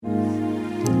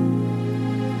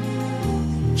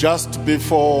Just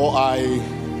before I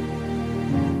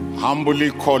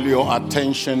humbly call your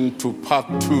attention to part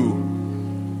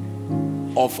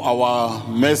 2 of our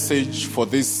message for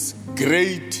this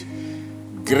great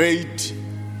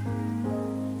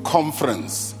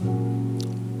conference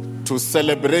to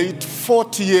celebrate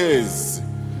 40 years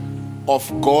of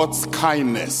God's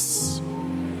kindness,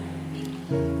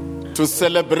 to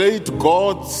celebrate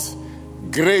God's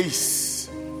grace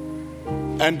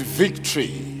and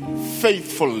victory,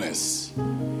 faithfulness,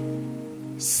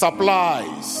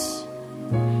 supplies.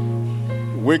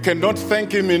 We cannot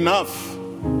thank him enough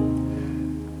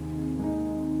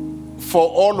for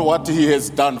all what he has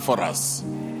done for us.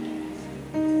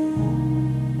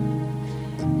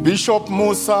 Bishop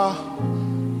Musa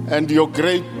and your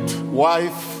great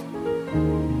wife,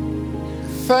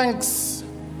 thanks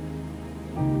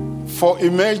for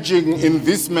emerging in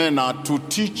this manner to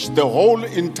teach the whole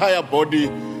entire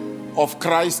body of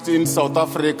Christ in South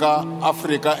Africa,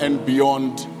 Africa and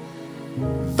beyond,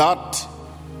 that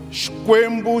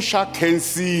Xikwembu xa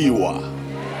khensiwa.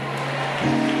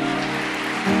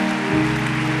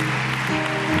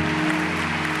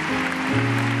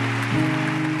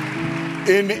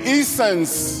 In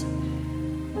essence,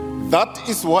 that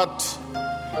is what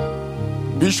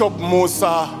Bishop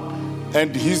Musa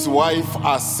and his wife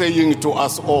are saying to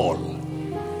us all.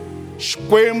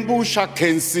 Xikwembu xa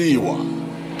khensiwa.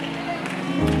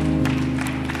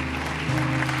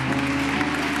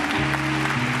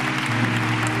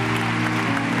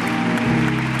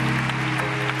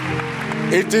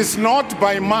 It is not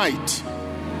by might,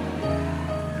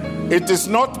 it is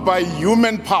not by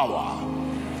human power,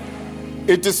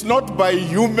 it is not by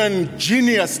human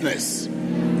geniusness,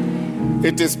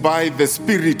 it is by the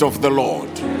Spirit of the Lord.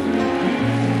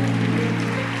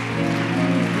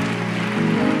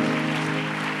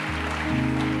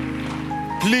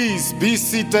 Please be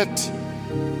seated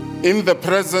in the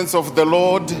presence of the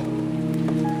Lord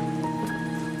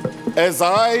as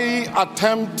I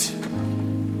attempt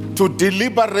to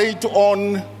deliberate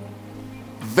on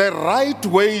the right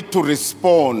way to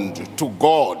respond to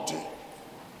God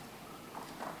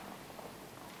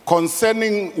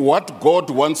concerning what God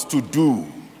wants to do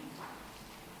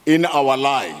in our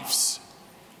lives.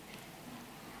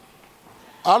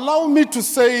 Allow me to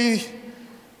say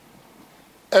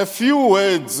a few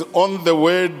words on the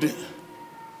word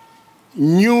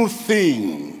new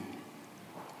thing.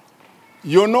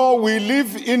 You know, we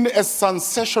live in a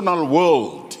sensational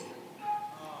world,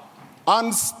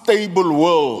 unstable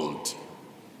world,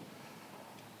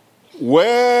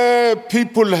 where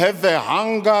people have a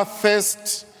hunger,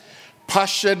 thirst,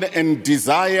 passion, and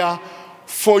desire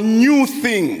for new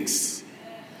things,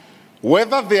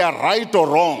 whether they are right or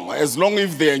wrong, as long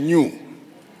as they are new.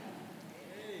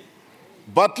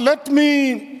 But let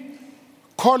me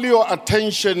call your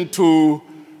attention to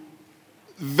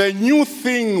the new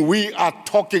thing we are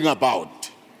talking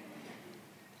about.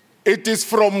 It is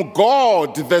from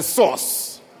God, the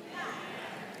source.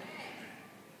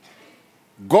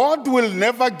 God will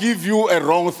never give you a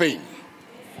wrong thing.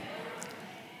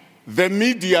 The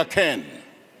media can.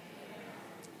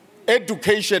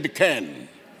 Education can.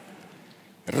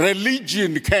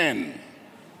 Religion can.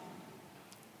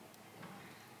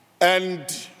 And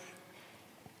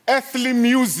earthly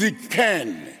music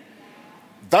can.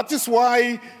 That is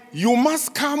why you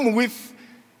must come with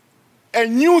a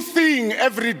new thing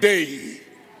every day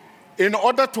in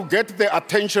order to get the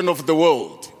attention of the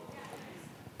world.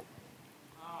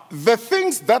 The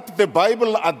things that the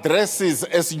Bible addresses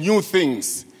as new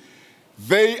things,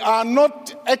 they are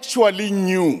not actually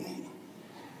new.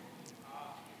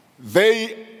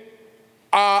 They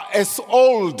are as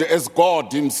old as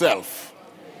God himself.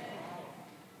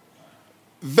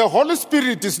 The Holy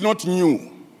Spirit is not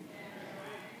new.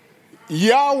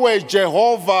 Yahweh,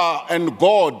 Jehovah, and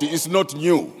God is not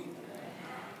new.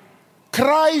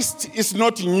 Christ is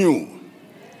not new.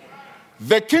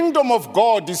 The kingdom of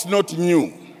God is not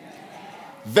new.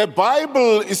 The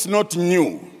Bible is not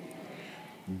new.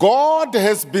 God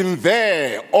has been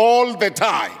there all the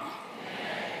time.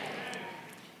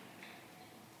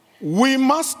 We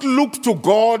must look to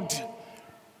God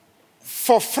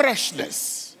for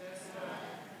freshness.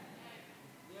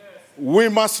 We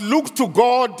must look to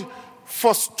God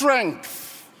for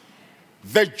strength.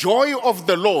 The joy of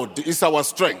the Lord is our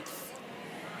strength.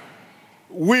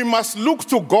 We must look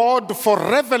to God for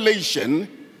revelation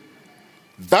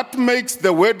that makes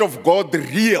the word of God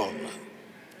real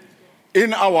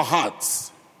in our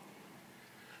hearts.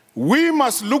 We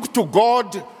must look to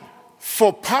God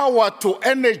for power to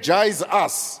energize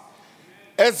us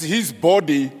as his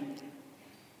body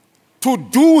to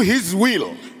do his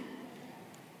will.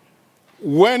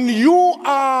 When you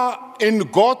are in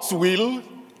God's will,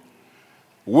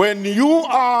 when you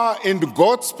are in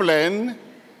God's plan,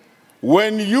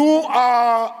 when you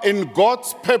are in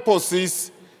God's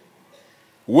purposes,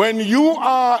 when you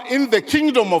are in the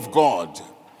kingdom of God,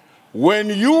 when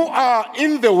you are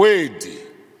in the Word,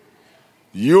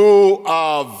 you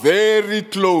are very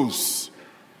close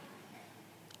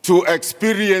to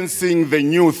experiencing the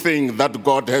new thing that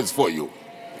God has for you.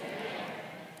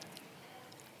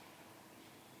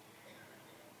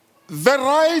 The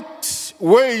right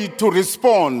way to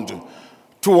respond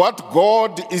to what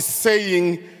God is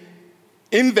saying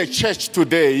in the church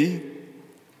today,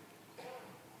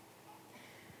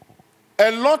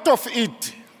 a lot of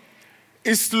it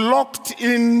is locked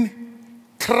in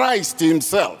Christ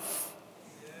himself.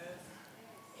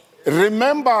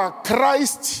 Remember,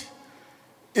 Christ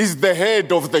is the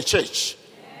head of the church.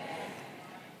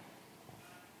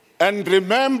 And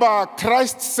remember,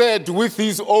 Christ said with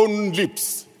his own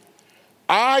lips,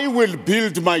 I will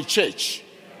build my church.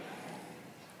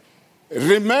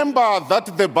 Remember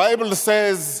that the Bible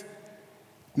says,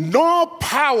 no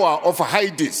power of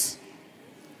Hades,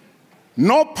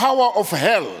 no power of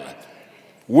hell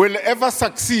will ever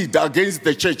succeed against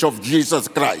the church of Jesus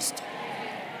Christ.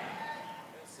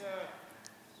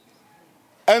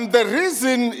 And the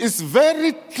reason is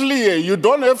very clear. You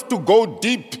don't have to go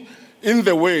deep in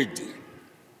the word.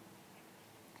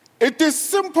 It is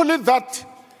simply that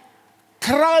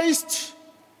Christ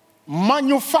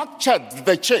manufactured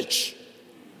the church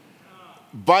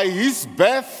by his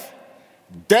birth,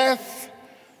 death,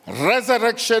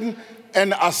 resurrection,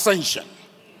 and ascension.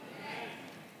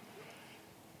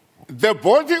 The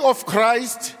body of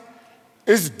Christ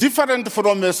is different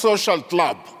from a social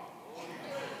club.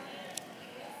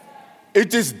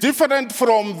 It is different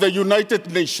from the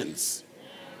United Nations,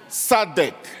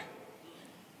 SADC,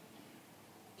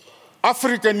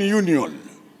 African Union,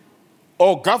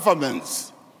 or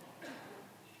governments.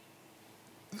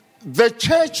 The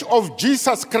church of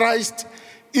Jesus Christ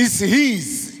is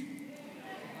his.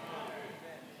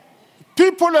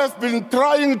 People have been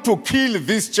trying to kill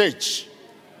this church.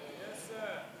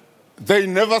 They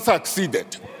never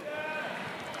succeeded.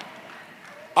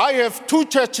 I have 2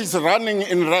 churches running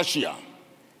in Russia.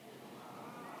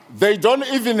 They don't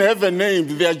even have a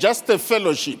name. They are just a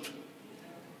fellowship.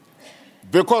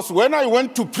 Because when I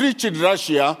went to preach in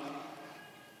Russia,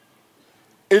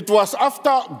 it was after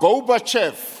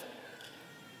Gorbachev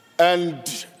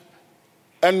and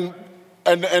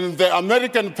the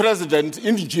American president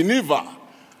in Geneva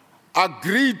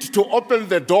agreed to open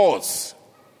the doors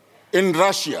in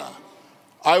Russia.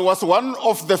 I was one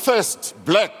of the first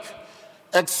black,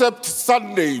 except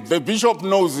Sunday, the bishop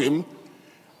knows him,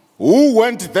 who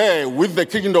went there with the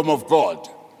kingdom of God.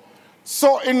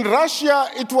 So in Russia,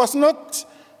 it was not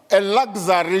a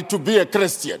luxury to be a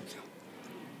Christian.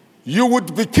 You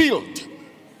would be killed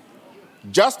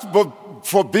just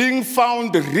for being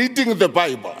found reading the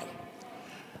Bible.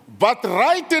 But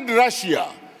right in Russia,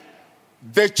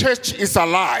 the church is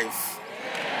alive.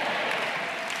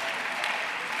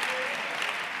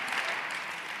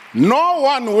 No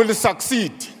one will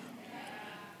succeed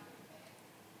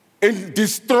in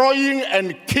destroying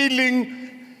and killing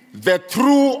the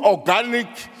true organic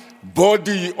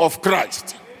body of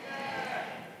Christ.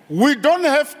 We don't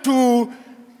have to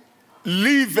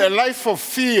live a life of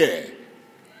fear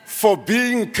for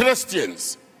being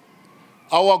Christians.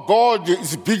 Our God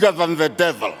is bigger than the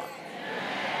devil.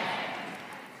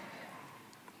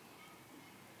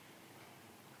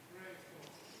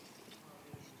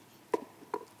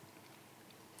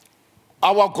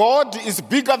 Our God is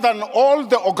bigger than all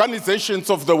the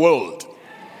organizations of the world.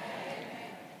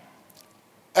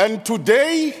 And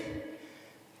today,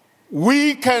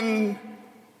 we can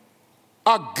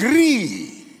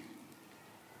agree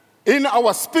in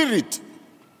our spirit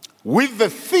with the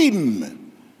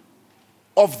theme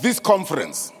of this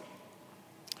conference.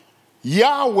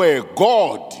 Yahweh,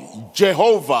 God,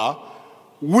 Jehovah,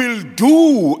 will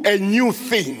do a new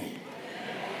thing.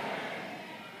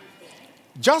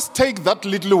 Just take that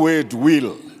little word,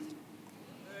 will.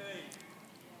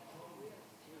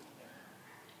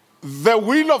 The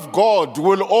will of God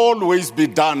will always be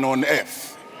done on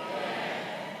earth.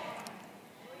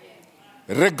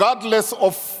 Regardless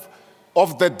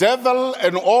of the devil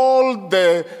and all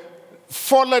the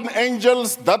fallen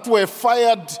angels that were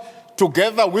fired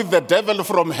together with the devil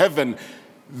from heaven,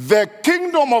 the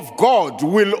kingdom of God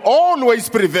will always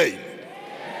prevail.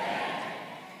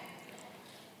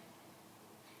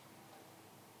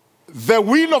 The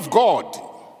will of God,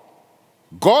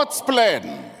 God's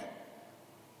plan,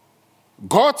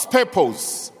 God's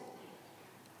purpose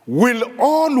will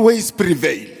always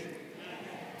prevail.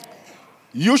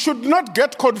 You should not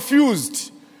get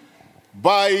confused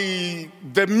by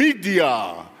the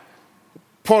media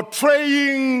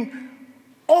portraying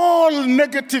all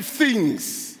negative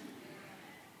things.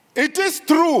 It is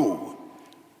true,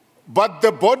 but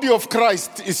the body of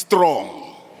Christ is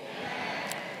strong.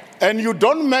 And you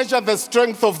don't measure the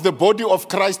strength of the body of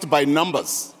Christ by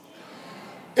numbers.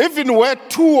 Even where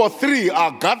 2 or 3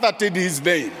 are gathered in his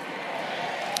name,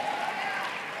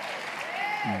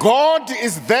 God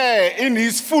is there in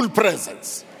his full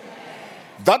presence.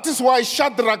 That is why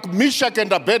Shadrach, Meshach,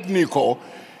 and Abednego,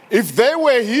 if they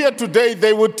were here today,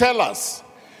 they would tell us,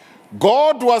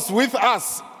 God was with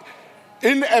us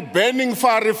in a burning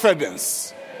fiery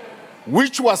furnace,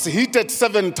 which was heated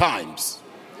 7 times.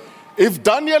 If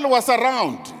Daniel was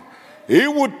around, he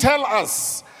would tell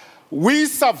us, we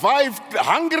survived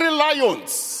hungry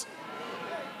lions.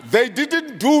 They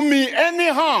didn't do me any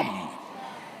harm.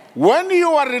 When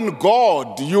you are in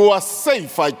God, you are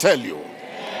safe, I tell you.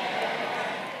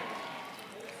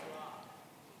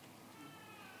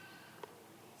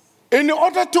 In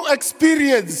order to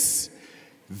experience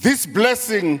this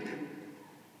blessing,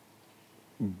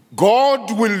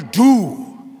 God will do.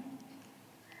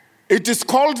 It is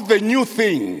called the new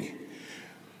thing.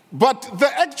 But the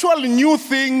actual new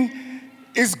thing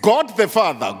is God the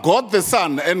Father, God the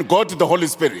Son, and God the Holy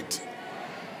Spirit.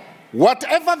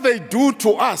 Whatever they do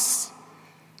to us,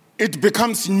 it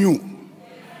becomes new.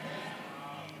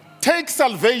 Take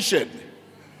salvation.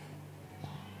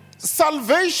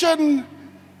 Salvation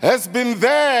has been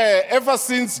there ever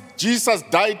since Jesus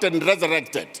died and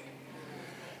resurrected.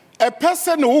 A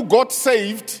person who got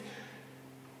saved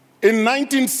in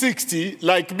 1960,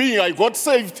 like me, I got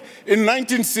saved in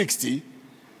 1960,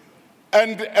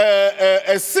 and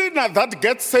a sinner that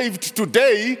gets saved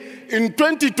today in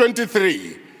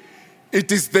 2023,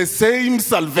 it is the same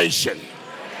salvation.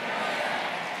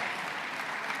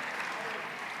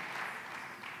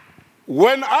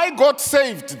 When I got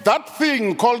saved, that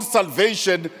thing called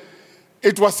salvation,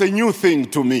 it was a new thing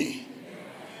to me.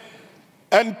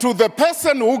 And to the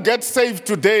person who gets saved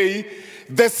today,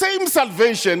 the same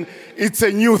salvation, it's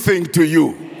a new thing to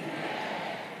you.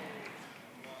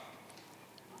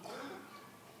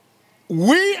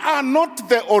 We are not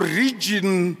the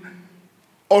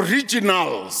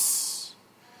originals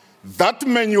that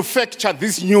manufacture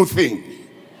this new thing.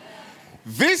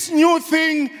 This new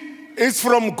thing is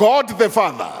from God the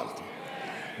Father,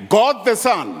 God the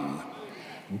Son,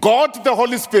 God the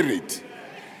Holy Spirit,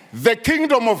 the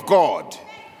kingdom of God,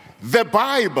 the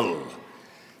Bible,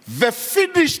 the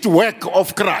finished work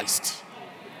of Christ.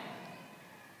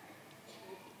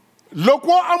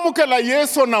 Loko amukela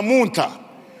Yesu namunta,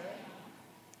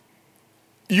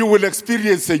 you will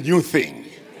experience a new thing.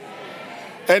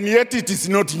 And yet it is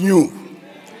not new.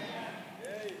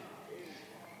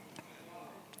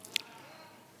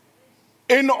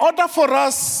 In order for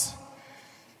us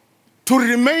to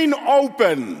remain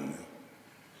open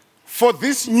for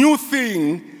this new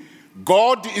thing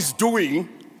God is doing,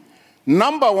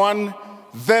 number one,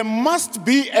 there must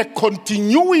be a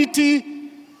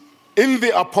continuity in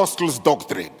the apostles'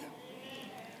 doctrine.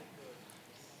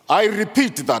 I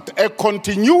repeat that, a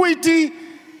continuity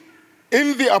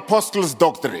in the apostles'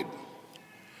 doctrine.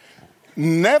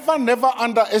 Never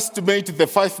underestimate the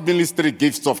 5 ministry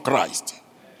gifts of Christ.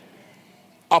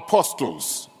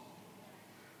 Apostles,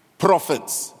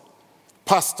 prophets,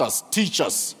 pastors,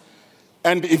 teachers,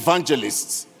 and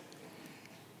evangelists.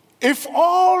 If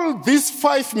all these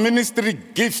 5 ministry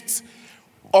gifts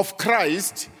of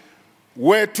Christ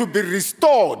were to be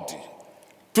restored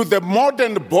to the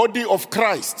modern body of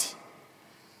Christ,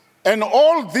 and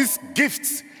all these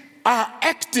gifts are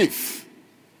active,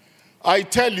 I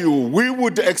tell you, we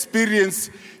would experience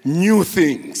new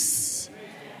things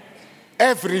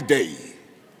every day,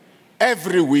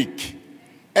 every week,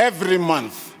 every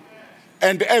month,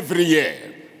 and every year.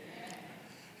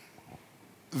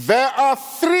 There are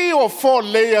 3 or 4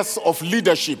 layers of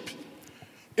leadership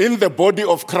in the body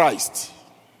of Christ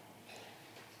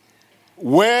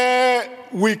where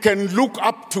we can look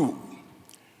up to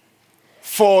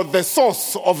for the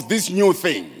source of this new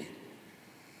thing.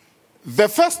 The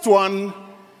first one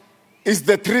is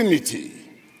the Trinity.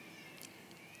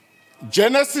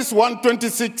 Genesis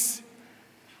 1:26,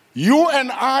 you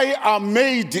and I are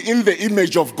made in the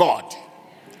image of God.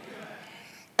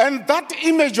 And that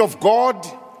image of God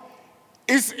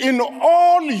is in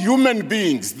all human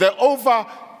beings, the over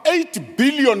 8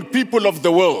 billion people of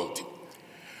the world.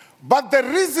 But the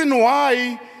reason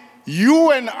why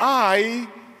you and I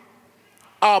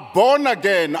are born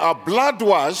again, are blood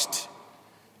washed,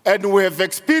 and we have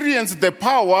experienced the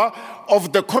power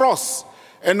of the cross,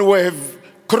 and we have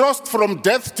crossed from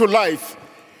death to life.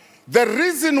 The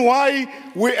reason why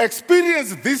we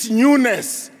experience this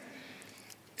newness,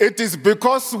 it is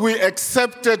because we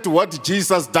accepted what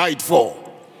Jesus died for.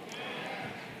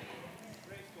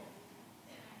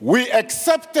 We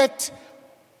accepted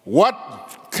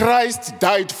what Christ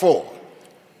died for.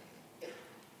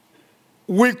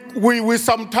 We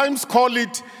sometimes call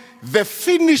it the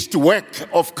finished work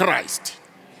of Christ.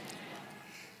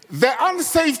 The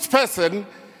unsaved person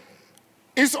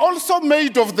is also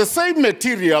made of the same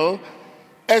material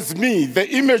as me. The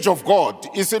image of God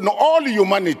is in all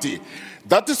humanity.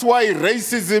 That is why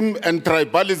racism and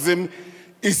tribalism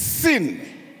is sin.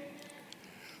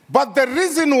 But the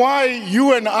reason why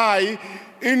you and I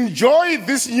enjoy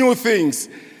these new things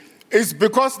is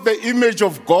because the image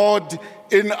of God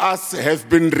in us has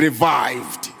been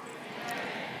revived,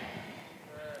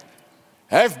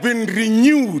 have been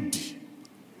renewed.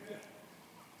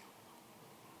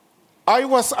 I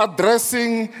was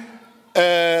addressing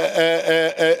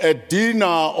a dinner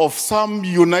of some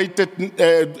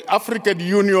African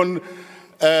Union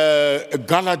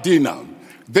gala dinner.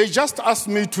 They just asked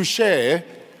me to share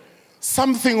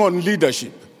something on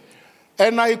leadership.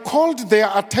 And I called their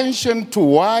attention to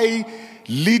why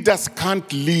leaders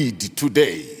can't lead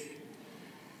today.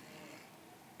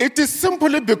 It is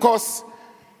simply because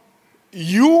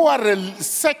you are a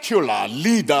secular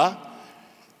leader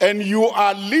and you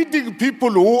are leading people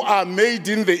who are made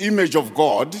in the image of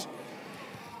God,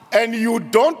 and you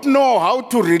don't know how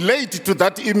to relate to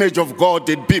that image of God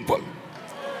in people.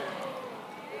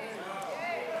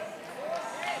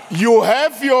 You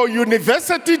have your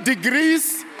university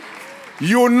degrees,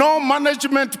 you know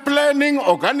management, planning,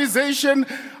 organization,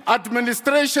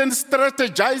 administration,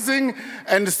 strategizing,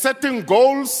 and setting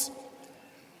goals.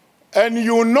 And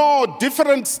you know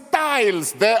different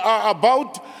styles. There are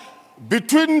about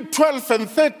between 12 and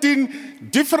 13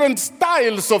 different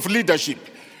styles of leadership.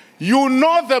 You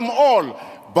know them all,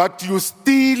 but you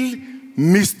still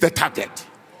miss the target.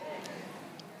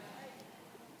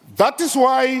 That is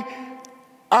why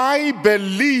I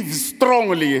believe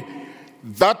strongly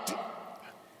that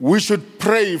we should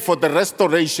pray for the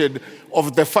restoration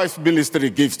of the 5 ministry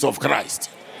gifts of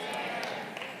Christ.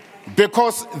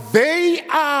 Because they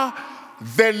are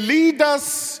the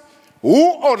leaders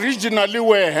who originally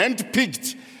were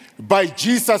handpicked by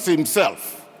Jesus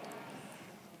himself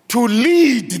to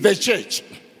lead the church.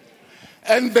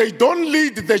 And they don't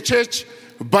lead the church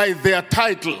by their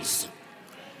titles.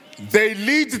 They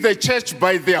lead the church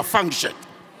by their function.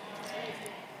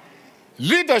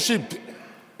 Leadership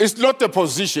is not a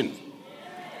position.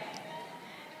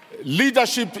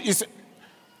 Leadership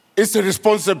is a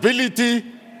responsibility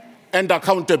and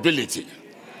accountability.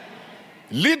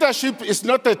 Leadership is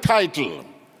not a title.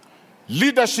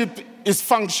 Leadership is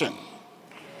function.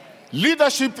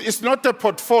 Leadership is not a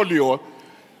portfolio.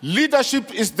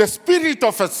 Leadership is the spirit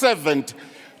of a servant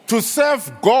to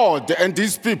serve God and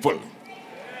his people.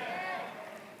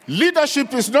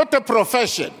 Leadership is not a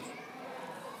profession.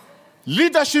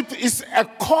 Leadership is a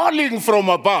calling from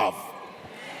above.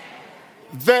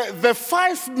 The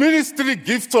 5 ministry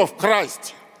gifts of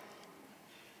Christ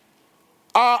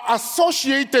are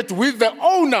associated with the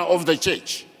owner of the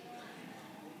church.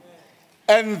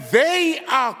 And they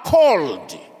are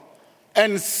called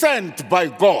and sent by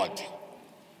God.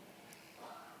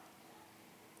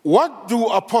 What do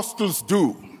apostles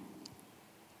do?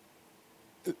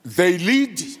 They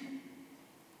lead,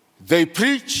 they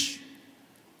preach,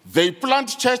 they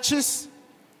plant churches,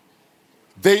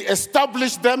 they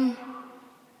establish them,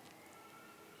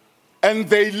 and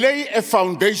they lay a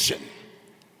foundation.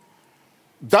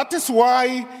 That is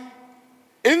why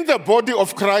in the body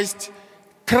of Christ,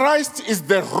 Christ is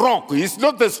the rock. He is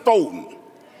not the stone.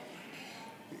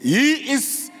 He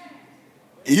is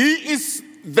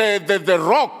the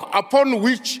rock upon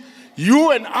which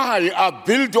you and I are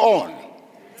built on.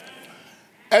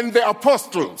 And the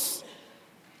apostles,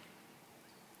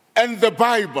 and the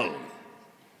Bible,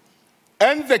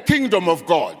 and the kingdom of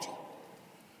God.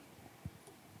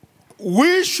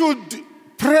 We should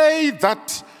pray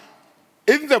that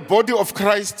in the body of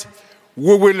Christ,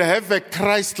 we will have a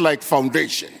Christ-like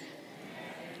foundation.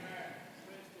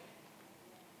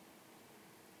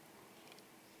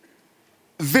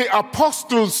 The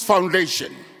Apostles'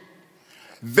 foundation,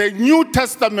 the New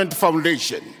Testament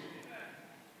foundation,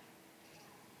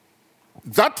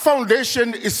 that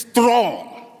foundation is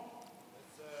strong.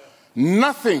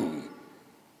 Nothing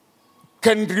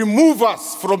can remove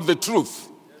us from the truth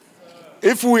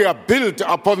if we are built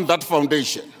upon that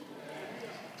foundation.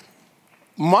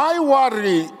 My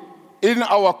worry in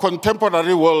our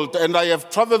contemporary world, and I have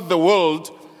traveled the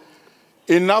world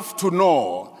enough to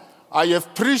know, I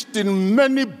have preached in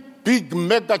many big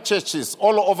mega churches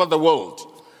all over the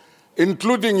world,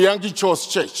 including Yangi Cho's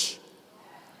church.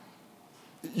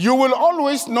 You will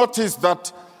always notice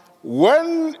that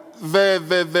when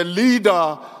the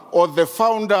leader or the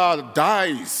founder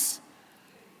dies,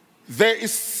 there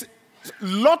is a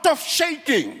lot of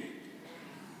shaking.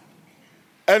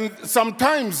 And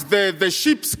sometimes the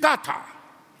sheep scatter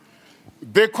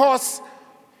because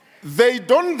they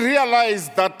don't realize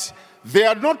that they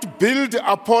are not built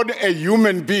upon a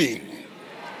human being.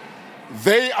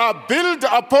 They are built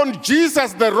upon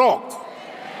Jesus the rock,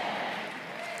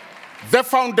 the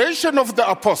foundation of the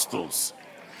apostles,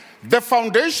 the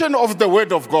foundation of the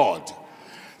Word of God,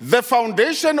 the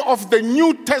foundation of the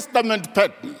New Testament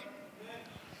pattern.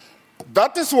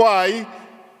 That is why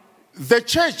the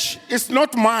church is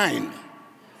not mine.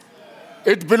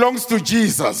 It belongs to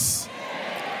Jesus,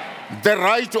 the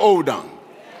right owner.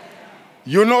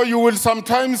 You know, you will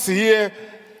sometimes hear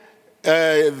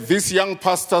these young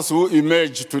pastors who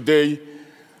emerge today,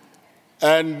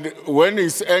 and when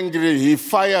he's angry, he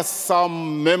fires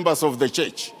some members of the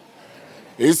church.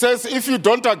 He says, if you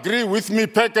don't agree with me,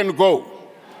 pack and go.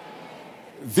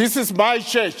 This is my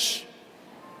church.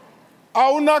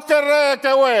 Auna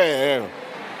kereke we.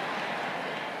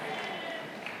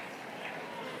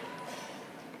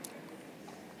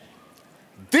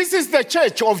 This is the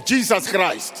church of Jesus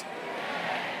Christ.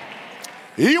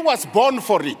 He was born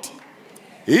for it.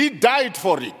 He died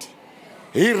for it.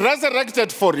 He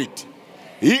resurrected for it.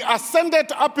 He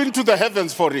ascended up into the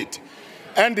heavens for it.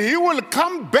 And he will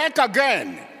come back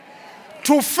again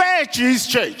to fetch his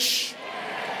church.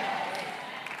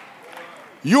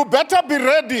 You better be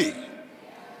ready,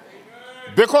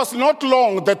 because not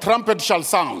long the trumpet shall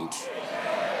sound.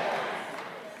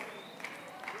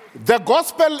 The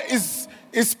gospel is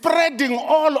spreading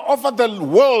all over the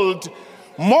world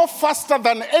more faster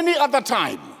than any other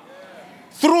time,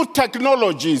 through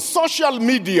technology, social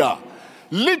media,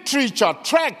 literature,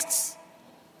 tracts.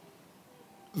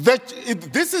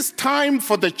 This is time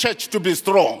for the church to be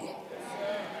strong.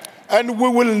 And we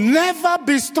will never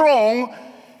be strong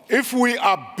if we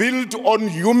are built on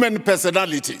human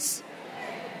personalities.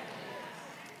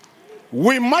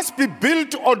 We must be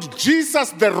built on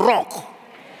Jesus the rock,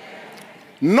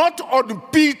 not on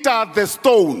Peter the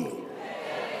stone.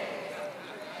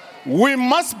 We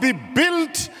must be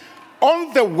built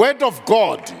on the Word of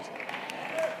God,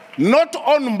 not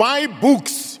on my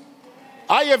books.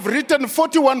 I have written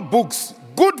 41 books,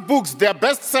 good books, they are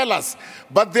bestsellers,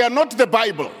 but they are not the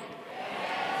Bible.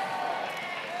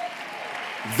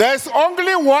 There's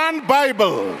only one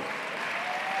Bible.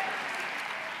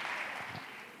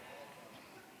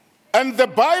 And the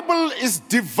Bible is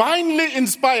divinely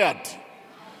inspired.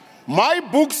 My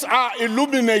books are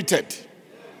illuminated.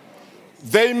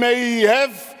 They may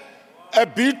have a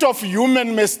bit of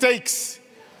human mistakes.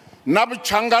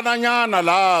 Nabichangana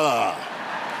la.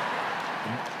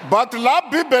 But la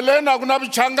Bibelena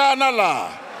akunabichangana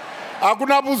la.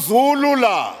 Akunabuzulu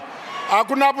la.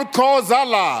 Akunabuthoza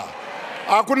la.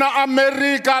 Akuna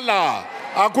America la.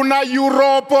 Akuna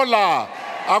Europe la.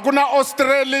 Akuna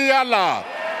Australia la.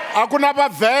 Akuna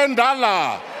Bavenda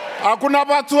la. Akuna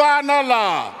Botswana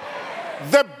la.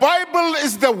 The Bible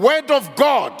is the Word of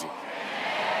God.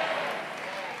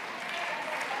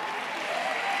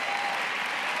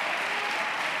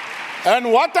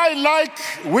 And what I like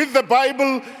with the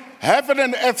Bible, heaven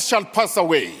and earth shall pass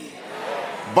away,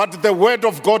 but the Word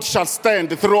of God shall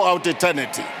stand throughout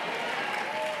eternity.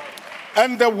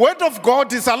 And the Word of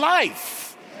God is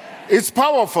alive. It's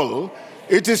powerful.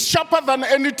 It is sharper than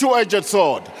any two-edged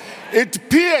sword. It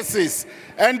pierces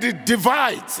and it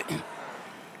divides.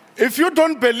 If you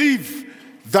don't believe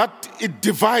that it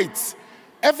divides,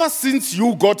 ever since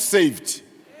you got saved,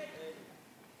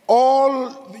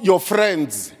 all your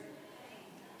friends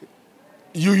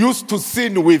you used to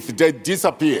sin with, they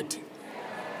disappeared.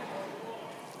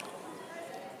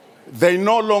 They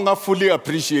no longer fully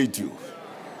appreciate you.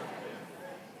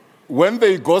 When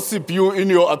they gossip you in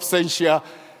your absentia,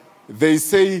 they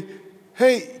say,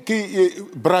 hey,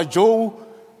 Brajo,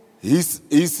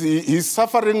 he's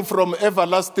suffering from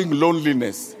everlasting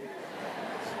loneliness.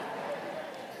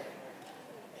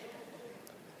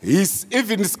 He's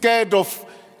even scared of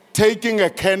taking a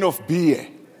can of beer.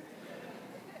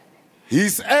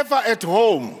 He's ever at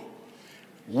home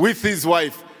with his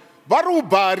wife.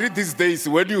 Barubari these days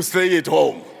when you stay at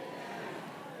home.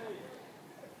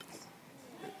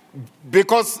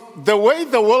 Because the way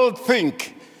the world thinks,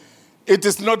 it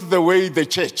is not the way the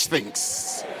church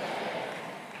thinks.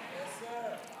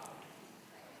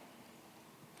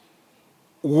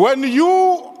 When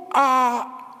you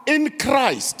are in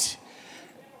Christ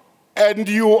and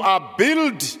you are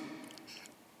built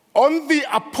on the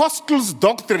apostles'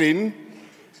 doctrine,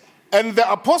 and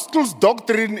the apostles'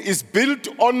 doctrine is built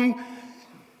on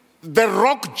the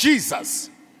rock Jesus,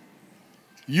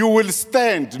 you will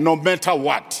stand no matter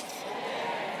what.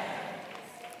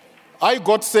 I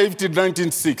got saved in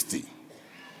 1960.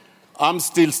 I'm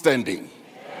still standing.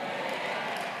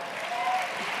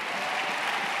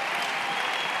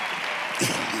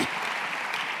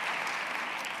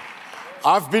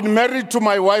 I've been married to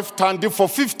my wife Thandi for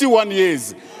 51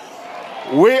 years.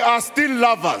 We are still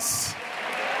lovers.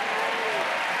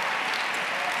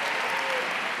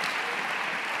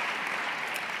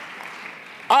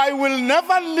 I will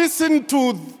never listen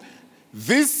to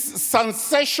this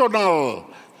sensational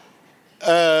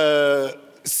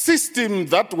system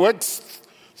that works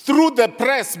through the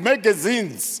press,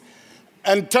 magazines,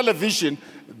 and television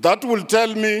that will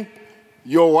tell me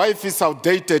your wife is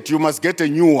outdated, you must get a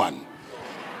new one.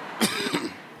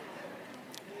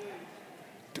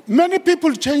 Many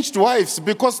people changed wives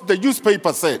because the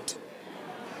newspaper said.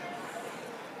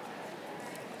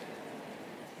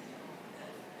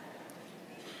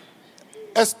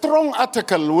 A strong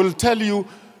article will tell you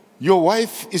your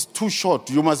wife is too short,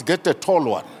 you must get a tall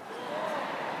one.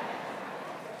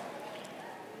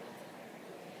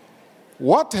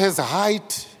 What has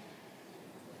height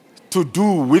to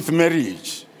do with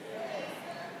marriage?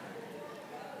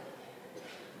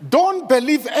 Don't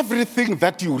believe everything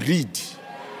that you read,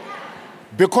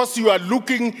 because you are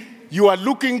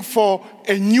looking for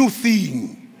a new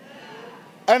thing.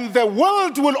 And the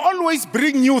world will always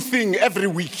bring new thing every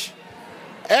week,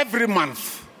 every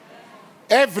month,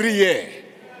 every year.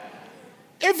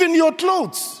 Even your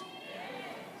clothes.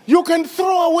 You can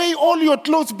throw away all your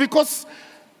clothes because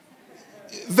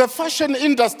the fashion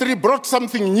industry brought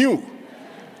something new.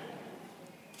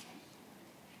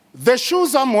 The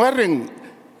shoes I'm wearing,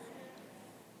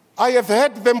 I have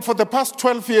had them for the past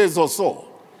 12 years or so.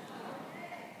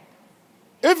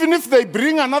 Even if they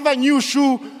bring another new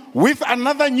shoe with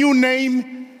another new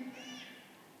name,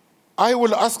 I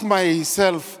will ask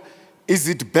myself, is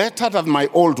it better than my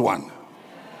old one?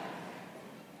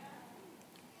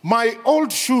 My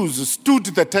old shoes stood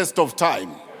the test of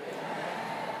time.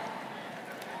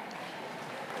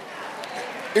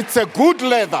 It's a good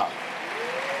leather.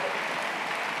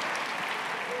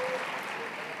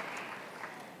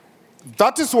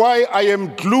 That is why I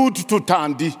am glued to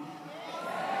Thandi.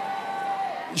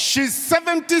 She's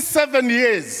 77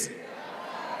 years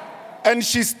and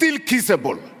she's still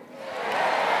kissable.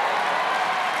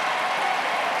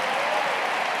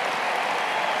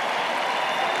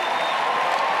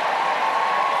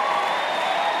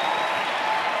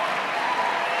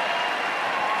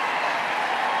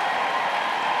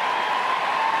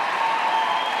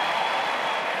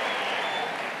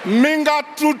 Minga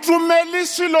tutumeli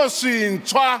silo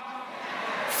swintshwa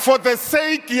for the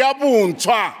sake ya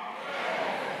vuntshwa.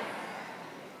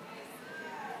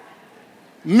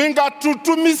 Minga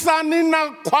tutumisani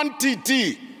na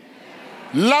quantity,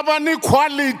 lavani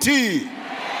quality.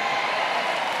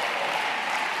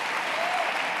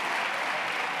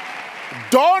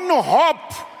 Don't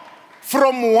hop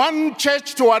from one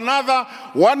church to another,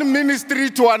 one ministry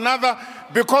to another,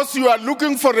 because you are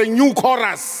looking for a new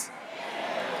chorus.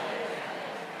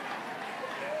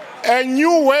 A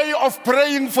new way of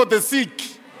praying for the sick.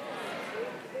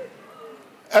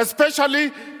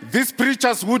 Especially these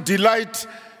preachers who delight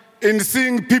in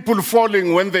seeing people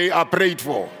falling when they are prayed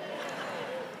for.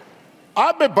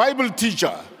 I'm a Bible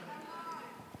teacher.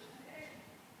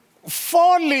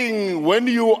 Falling when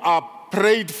you are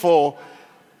prayed for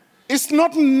is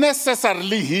not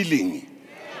necessarily healing.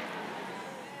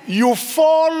 You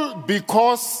fall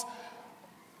because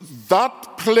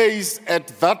that place at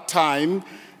that time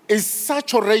is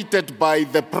saturated by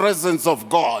the presence of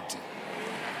God.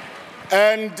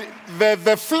 And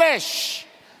the flesh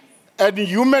and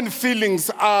human feelings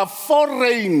are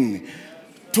foreign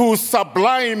to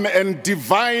sublime and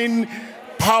divine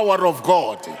power of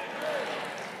God.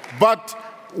 But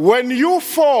when you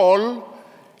fall,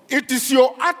 it is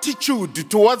your attitude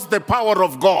towards the power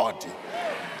of God.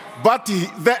 But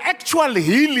the actual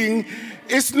healing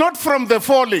is not from the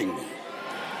falling.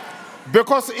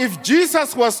 Because if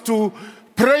Jesus was to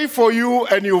pray for you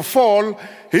and you fall,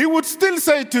 he would still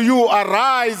say to you,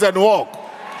 arise and walk.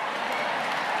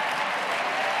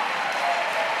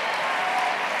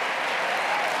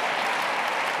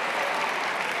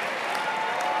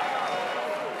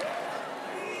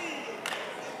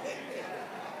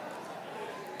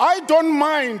 I don't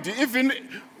mind even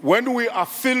when we are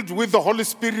filled with the Holy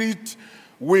Spirit,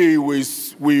 we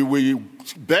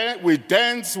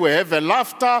dance, we have a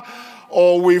laughter,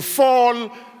 or we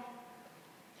fall.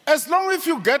 As long as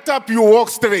you get up, you walk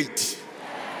straight.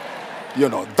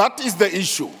 That is the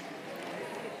issue.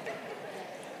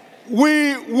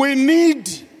 We need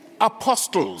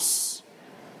apostles.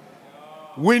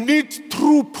 We need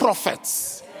true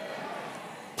prophets.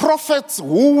 Prophets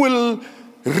who will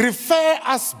refer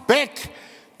us back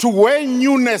to where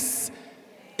newness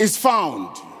is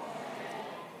found.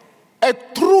 A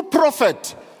true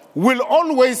prophet will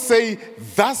always say,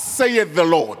 "Thus saith the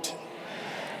Lord.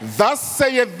 Thus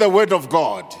saith the word of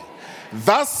God.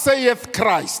 Thus saith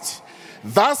Christ.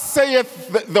 Thus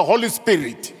saith the Holy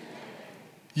Spirit."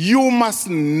 You must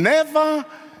never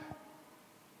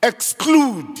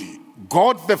exclude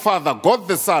God the Father, God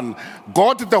the Son,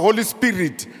 God the Holy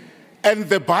Spirit, and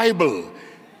the Bible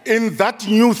in that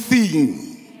new thing.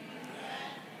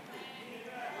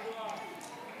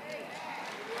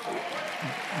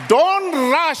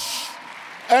 Don't rush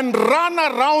and run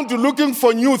around looking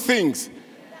for new things.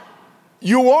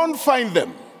 You won't find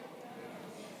them.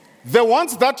 The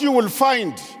ones that you will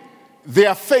find, they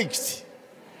are faked.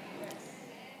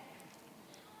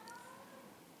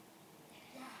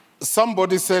 Some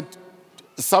lady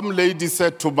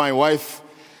said to my wife,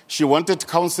 she wanted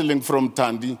counseling from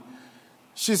Tandi.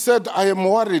 She said, "I am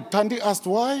worried." Tandi asked,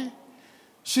 "Why?"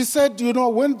 She said,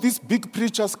 when these big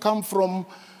preachers come from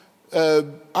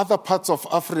other parts of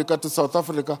Africa to South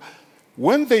Africa,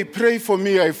 when they pray for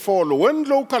me, I fall. When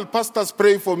local pastors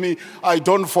pray for me, I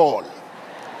don't fall.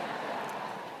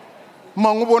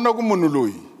 Mangubona ku munhu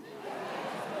loyi.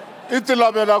 Iti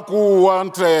lavela ku wa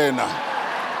ntsena.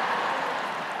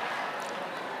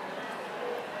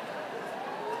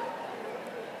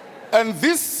 And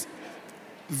this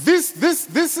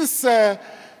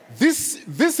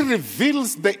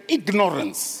reveals the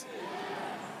ignorance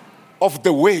of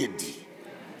the word.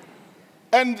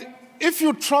 And if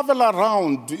you travel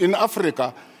around in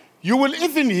Africa, you will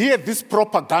even hear this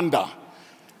propaganda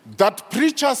that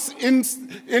preachers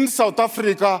in South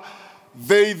Africa,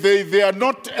 they are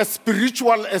not as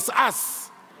spiritual as us.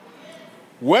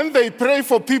 When they pray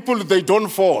for people, they don't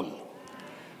fall.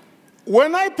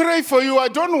 When I pray for you, I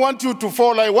don't want you to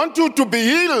fall. I want you to be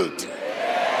healed.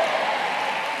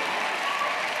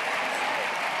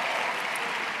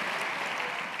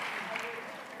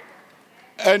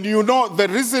 And the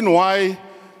reason why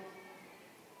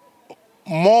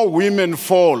more women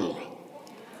fall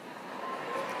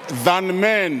than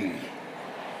men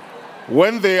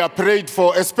when they are prayed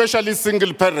for, especially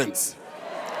single parents.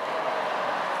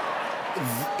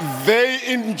 They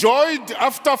enjoyed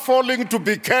after falling to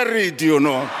be carried, To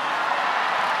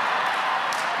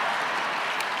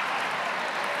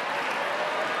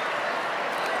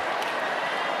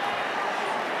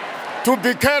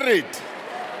be carried.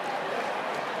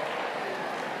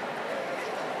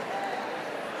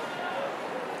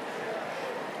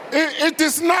 It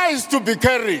is nice to be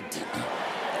carried.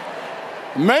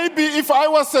 Maybe if I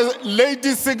was a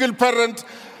lady single parent,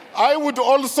 I would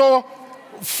also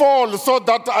fall so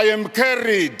that I am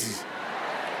carried.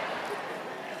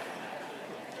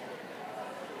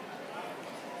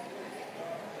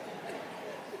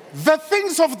 The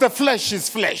things of the flesh is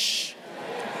flesh.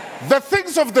 The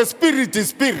things of the spirit is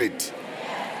spirit.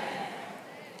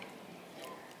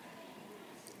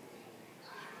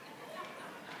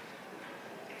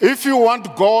 If you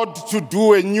want God to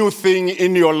do a new thing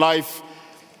in your life,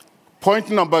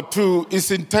 point number 2 is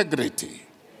integrity.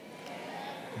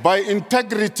 By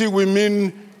integrity, we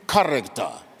mean character,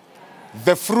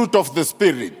 the fruit of the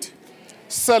Spirit,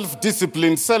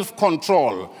 self-discipline,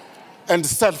 self-control, and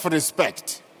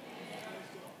self-respect.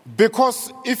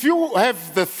 Because if you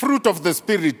have the fruit of the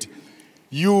Spirit,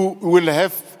 you will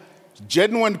have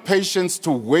genuine patience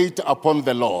to wait upon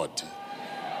the Lord,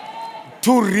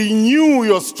 to renew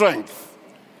your strength.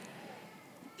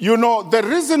 The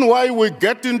reason why we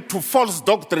get into false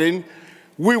doctrine,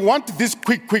 we want this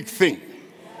quick thing.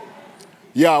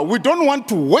 We don't want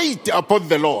to wait upon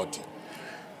the Lord.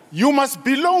 You must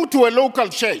belong to a local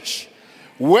church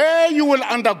where you will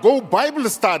undergo Bible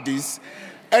studies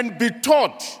and be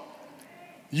taught,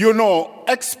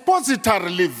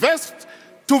 expositorily, verse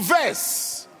to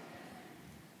verse.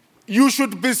 You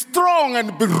should be strong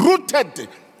and be rooted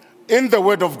in the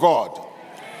Word of God.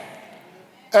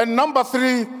 And number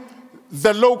 3,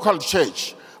 the local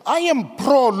church. I am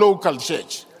pro-local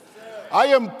church. I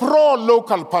am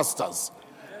pro-local pastors.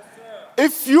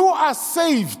 If you are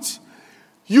saved,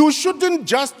 you shouldn't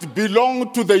just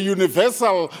belong to the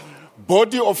universal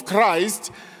body of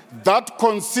Christ that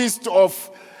consists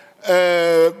of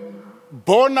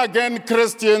born-again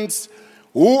Christians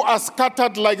who are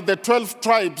scattered like the 12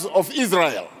 tribes of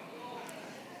Israel.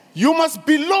 You must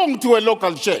belong to a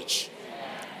local church.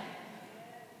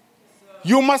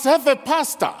 You must have a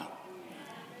pastor.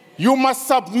 You must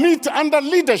submit under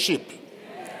leadership.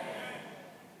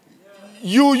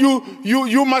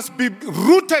 You must be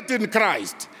rooted in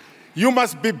Christ. You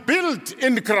must be built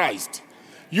in Christ.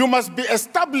 You must be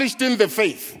established in the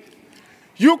faith.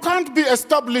 You can't be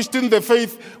established in the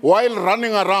faith while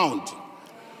running around,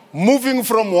 moving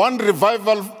from one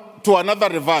revival to another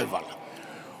revival.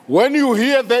 When you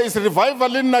hear there is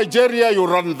revival in Nigeria, you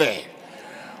run there.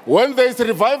 When there is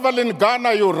revival in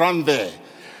Ghana, you run there.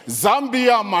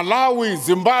 Zambia, Malawi,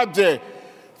 Zimbabwe.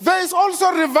 There is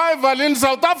also revival in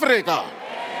South Africa.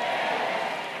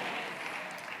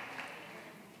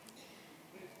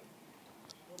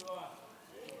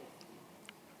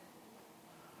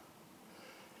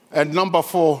 And number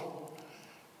 4,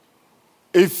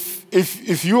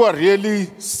 if you are really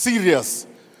serious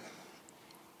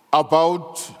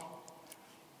about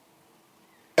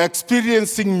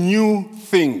experiencing new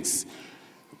things,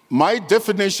 my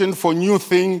definition for new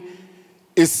thing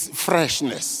is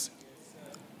freshness.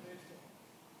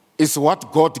 It's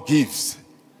what God gives.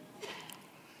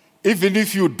 Even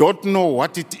if you don't know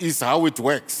what it is, how it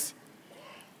works,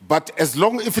 but as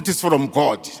long as it is from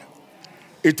God,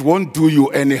 it won't do you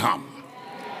any harm.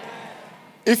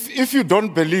 If you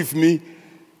don't believe me,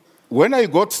 when I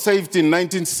got saved in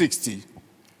 1960,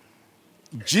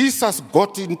 Jesus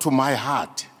got into my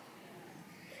heart.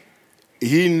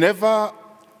 He never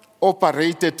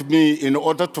operated me in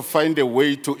order to find a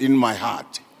way to in my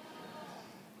heart.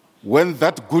 When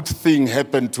that good thing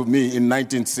happened to me in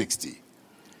 1960,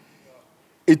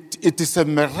 it is a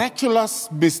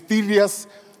miraculous, mysterious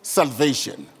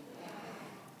salvation.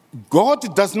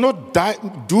 God does not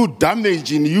do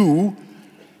damage in you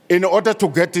in order to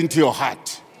get into your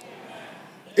heart.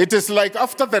 It is like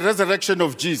after the resurrection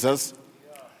of Jesus,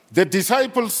 the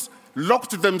disciples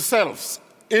locked themselves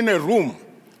in a room.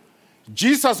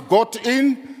 Jesus got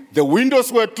in, the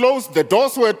windows were closed, the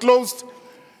doors were closed,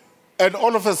 and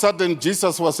all of a sudden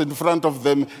Jesus was in front of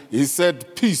them. He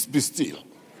said, "Peace, be still."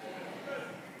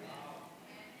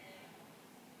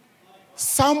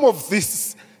 Some of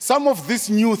these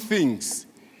new things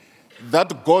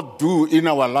that God do in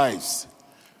our lives,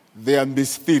 they are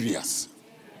mysterious.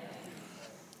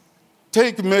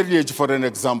 Take marriage for an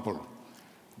example.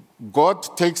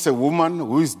 God takes a woman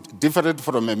who is different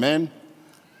from a man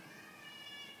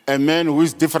who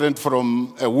is different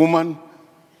from a woman,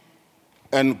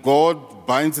 and God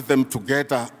binds them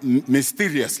together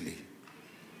mysteriously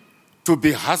to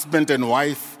be husband and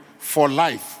wife for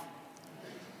life.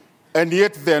 And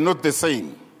yet they are not the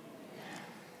same.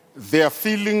 Their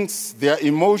feelings, their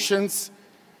emotions,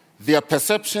 their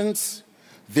perceptions,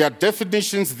 their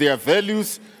definitions, their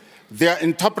values, their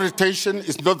interpretation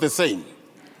is not the same.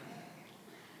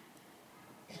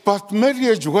 But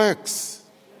marriage works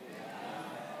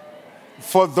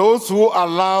for those who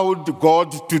allowed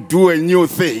God to do a new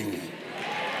thing.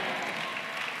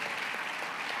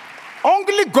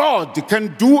 Only God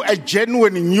can do a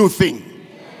genuine new thing.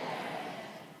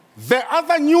 The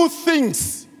other new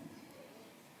things,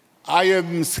 I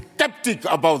am skeptic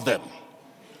about them.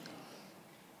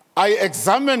 I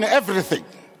examine everything.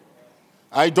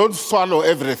 I don't swallow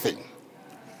everything.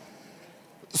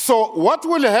 So what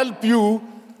will help you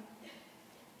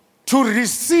to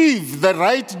receive the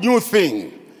right new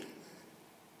thing?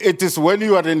 It is when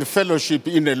you are in fellowship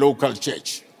in a local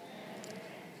church.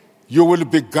 You will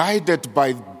be guided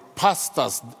by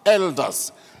pastors,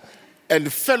 elders,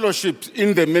 and fellowship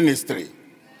in the ministry.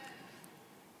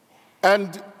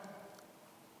 And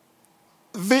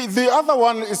the other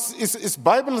one is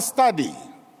Bible study.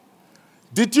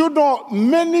 Did you know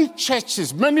many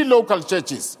churches, many local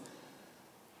churches,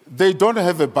 they don't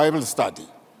have a Bible study.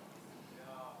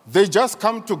 They just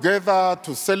come together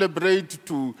to celebrate,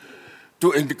 to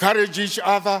encourage each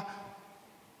other.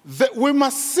 We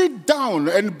must sit down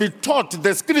and be taught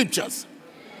the scriptures.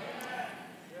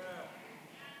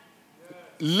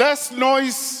 Less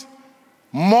noise,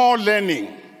 more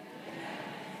learning.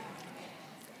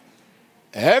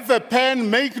 Have a pen,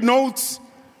 make notes,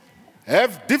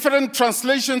 have different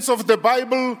translations of the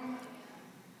Bible.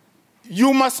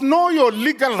 You must know your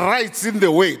legal rights in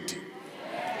the Word.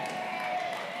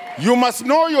 You must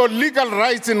know your legal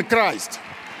rights in Christ.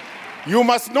 You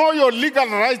must know your legal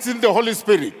rights in the Holy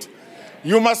Spirit.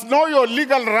 You must know your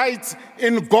legal rights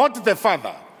in God the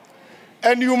Father.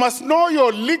 And you must know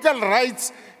your legal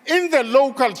rights in the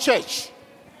local church.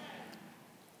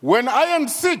 When I am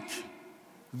sick,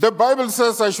 the Bible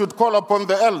says I should call upon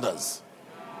the elders.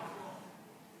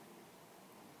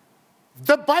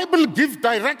 The Bible gives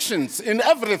directions in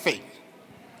everything.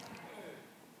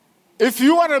 If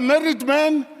you are a married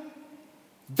man,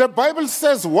 the Bible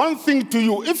says one thing to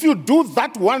you. If you do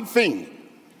that one thing,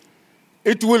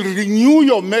 it will renew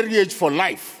your marriage for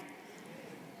life.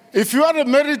 If you are a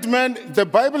married man, the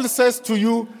Bible says to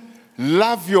you,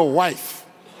 love your wife.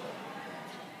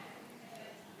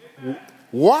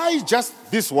 Why just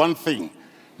this one thing?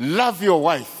 Love your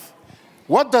wife.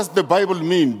 What does the Bible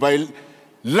mean by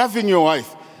loving your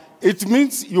wife? It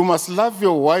means you must love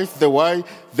your wife the way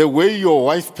your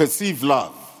wife perceives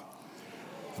love,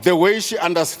 the way she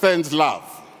understands love,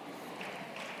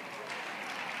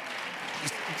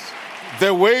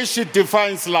 the way she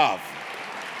defines love,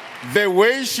 the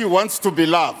way she wants to be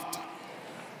loved.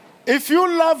 If you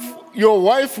love your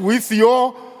wife with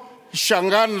your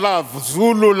Shangan love,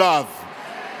 Zulu love,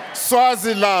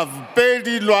 Swazi love,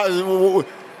 Pedi love,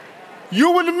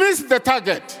 you will miss the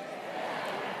target.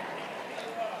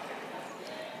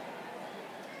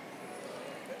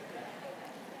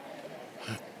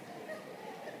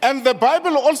 And the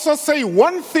Bible also says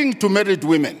one thing to married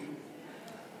women.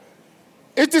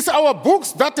 It is our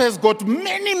books that has got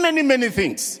many, many, many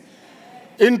things,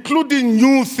 including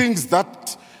new things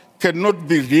that cannot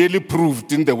be really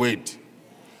proved in the Word.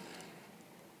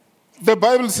 The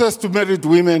Bible says to married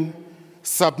women,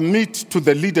 submit to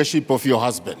the leadership of your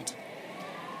husband.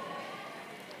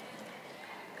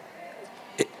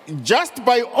 Just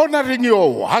by honoring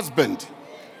your husband,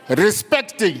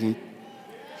 respecting,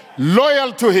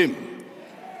 loyal to him,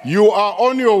 you are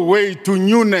on your way to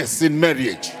newness in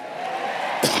marriage.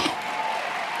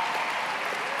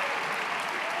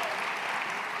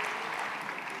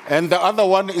 And the other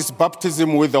one is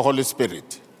baptism with the Holy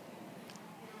Spirit.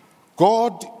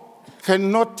 God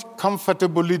cannot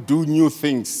comfortably do new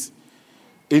things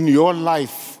in your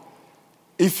life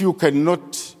if you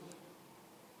cannot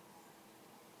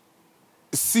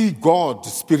see God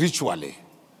spiritually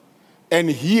and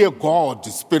hear God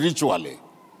spiritually.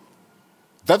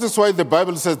 That is why the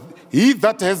Bible says, he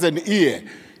that has an ear,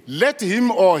 let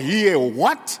him or hear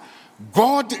what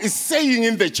God is saying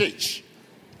in the church.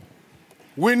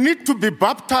 We need to be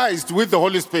baptized with the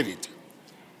Holy Spirit.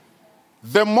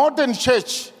 The modern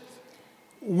church,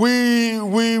 we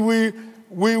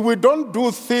don't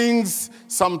do things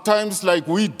sometimes like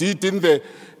we did in the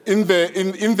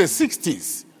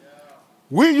 60s.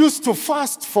 We used to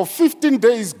fast for 15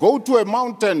 days, go to a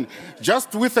mountain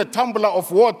just with a tumbler of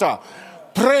water,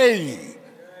 pray.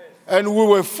 And we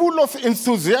were full of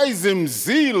enthusiasm,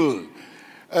 zeal,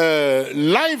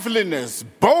 liveliness,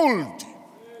 bold.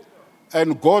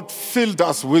 And God filled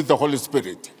us with the Holy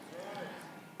Spirit.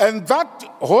 And that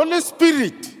Holy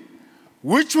Spirit,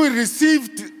 which we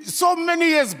received so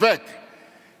many years back,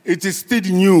 it is still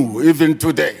new even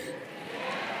today.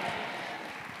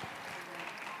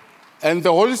 And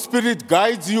the Holy Spirit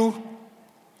guides you.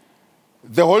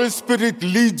 The Holy Spirit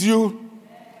leads you.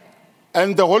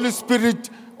 And the Holy Spirit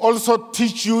also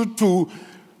teach you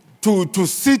to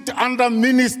sit under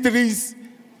ministries.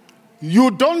 You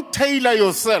don't tailor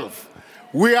yourself.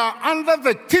 We are under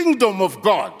the kingdom of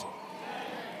God.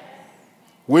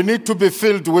 We need to be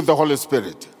filled with the Holy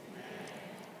Spirit.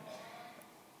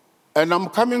 And I'm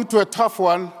coming to a tough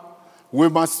one. We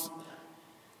must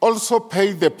also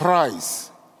pay the price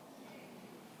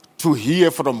to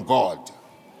hear from God.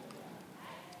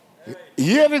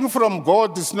 Hearing from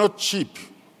God is not cheap.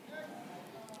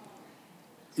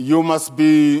 You must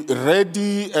be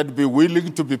ready and be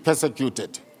willing to be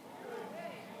persecuted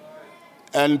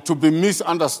and to be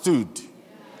misunderstood,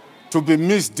 to be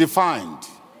misdefined,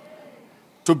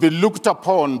 to be looked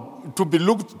upon, to be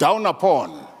looked down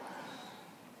upon,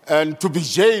 and to be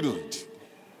jailed,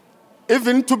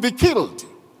 even to be killed.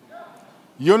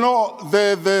 You know,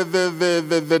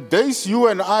 the days you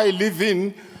and I live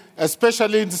in,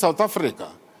 especially in South Africa,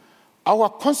 our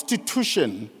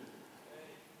constitution,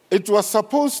 it was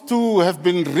supposed to have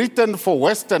been written for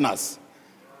Westerners,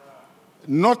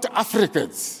 not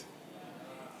Africans.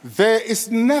 There is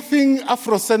nothing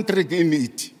Afrocentric in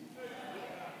it.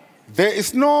 There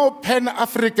is no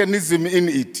Pan-Africanism in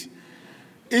it.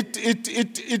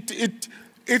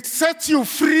 It sets you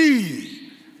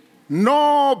free.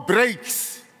 No breaks.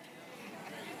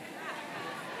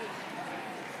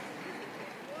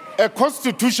 A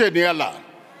constitution yala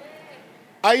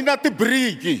ayina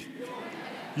tibriki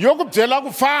yokubyela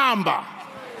kufamba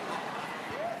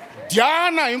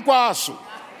dyana hinkwaswo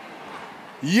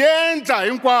yendla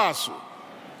hinkwaswo.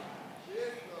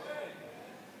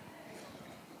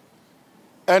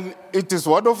 And it is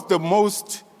one of the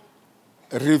most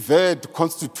revered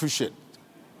constitutions.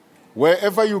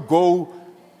 Wherever you go,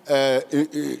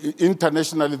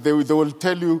 internationally, they will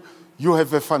tell you, you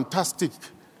have a fantastic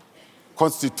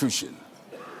constitution.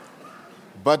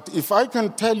 But if I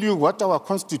can tell you what our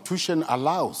constitution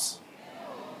allows,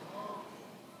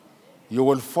 you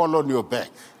will fall on your back.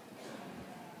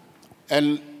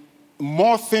 And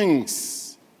more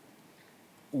things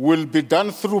will be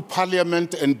done through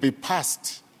parliament and be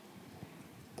passed.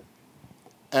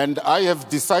 And I have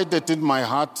decided in my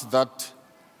heart that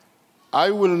I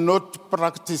will not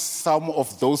practice some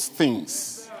of those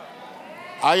things.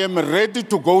 I am ready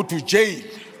to go to jail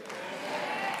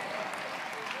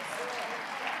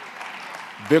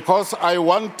because I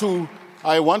want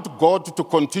God to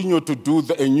continue to do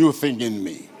a new thing in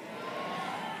me.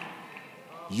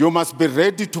 You must be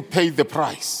ready to pay the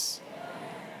price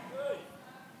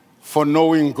for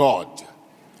knowing God.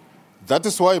 That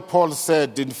is why Paul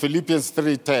said in Philippians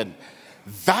 3:10,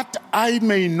 that I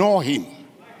may know him.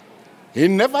 He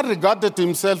never regarded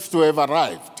himself to have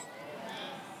arrived.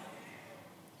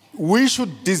 We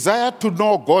should desire to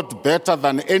know God better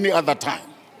than any other time,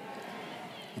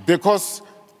 because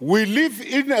we live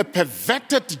in a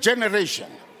perverted generation.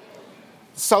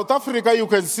 South Africa, you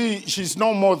can see, she's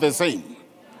no more the same.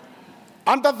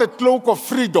 Under the cloak of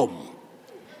freedom,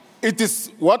 it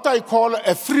is what I call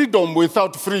a freedom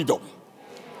without freedom.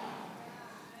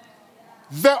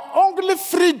 The only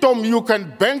freedom you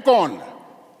can bank on,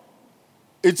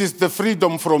 it is the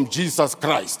freedom from Jesus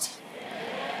Christ.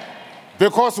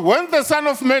 Because when the Son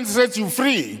of Man sets you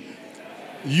free,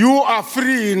 you are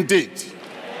free indeed.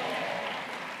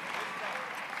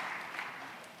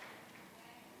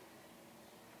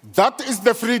 That is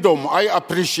the freedom I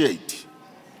appreciate.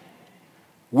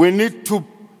 We need to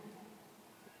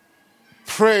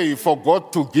pray for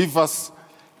God to give us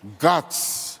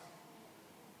guts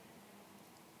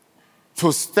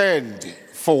to stand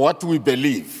for what we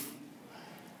believe.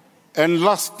 And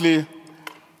lastly,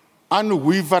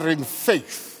 unwavering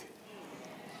faith.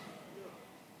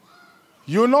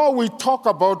 You know, we talk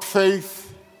about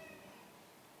faith,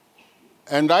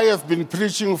 and I have been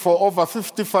preaching for over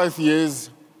 55 years.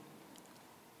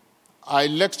 I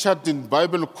lectured in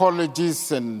Bible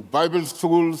colleges and Bible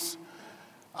schools.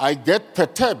 I get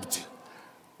perturbed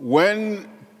when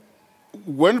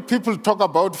people talk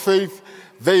about faith.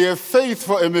 They have faith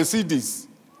for a Mercedes,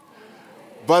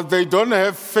 but they don't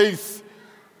have faith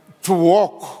to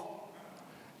walk.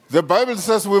 The Bible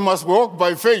says we must walk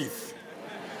by faith.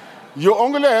 You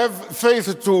only have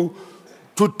faith to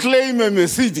claim a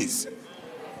Mercedes.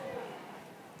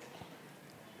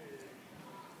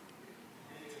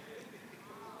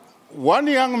 One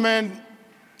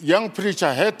young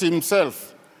preacher hurt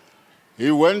himself.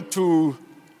 He went to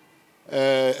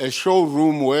a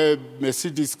showroom where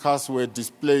Mercedes cars were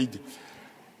displayed,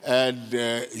 and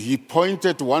he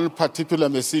pointed one particular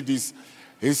Mercedes.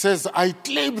 He says, I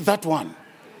claim that one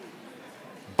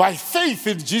by faith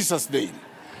in Jesus' name.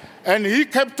 And he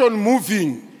kept on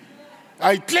moving.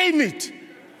 I claim it.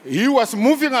 He was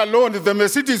moving alone. The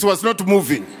Mercedes was not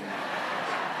moving.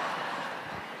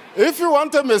 If you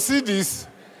want a Mercedes,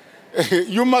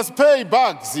 you must pay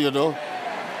bucks, you know.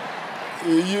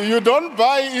 You don't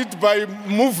buy it by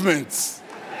movements,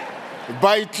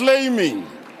 by claiming.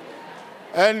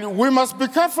 And we must be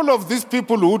careful of these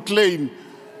people who claim.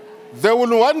 They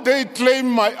will one day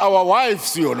claim our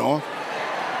wives, you know.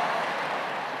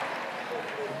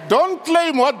 Don't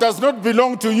claim what does not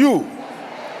belong to you.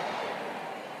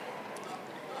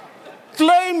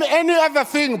 Claim any other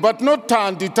thing, but not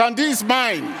Tandi. Tandi is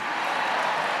mine.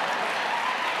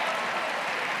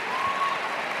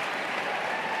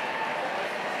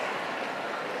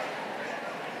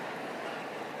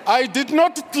 I did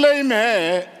not claim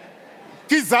her.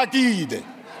 Kizakide.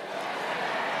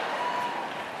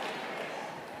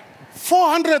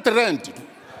 400 rand.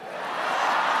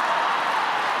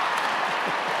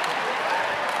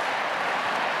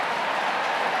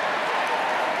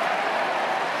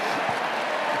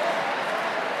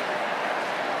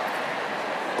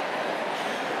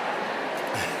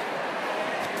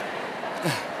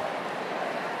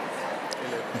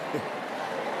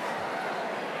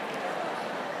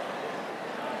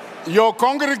 Your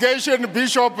congregation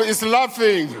bishop is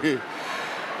laughing.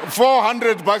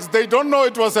 400 bucks. They don't know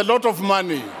it was a lot of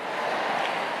money.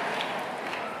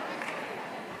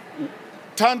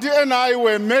 Tandi and I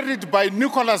were married by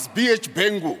Nicholas B.H.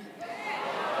 Bengu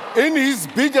in his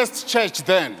biggest church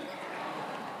then.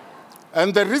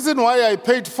 And the reason why I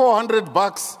paid 400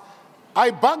 bucks,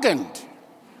 I bargained.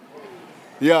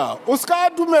 Yeah. Uska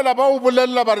dumela ba o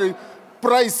bolella ba re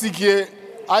price ke.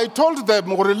 I told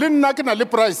them, gore le nna ke na le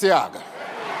price yaga.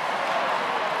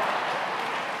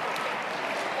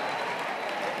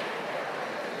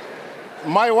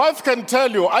 My wife can tell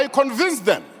you, I convinced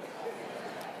them.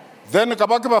 Then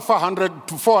kabaka 400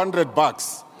 to 400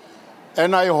 bucks.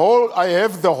 And I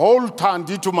have the whole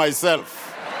Tandi to myself.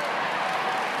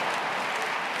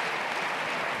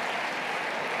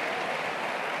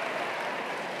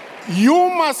 You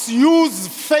must use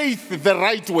faith the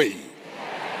right way.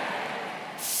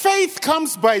 Faith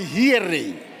comes by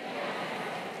hearing.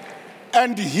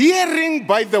 And hearing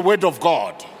by the word of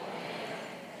God.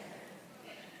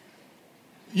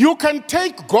 You can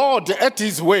take God at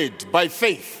his word by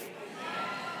faith.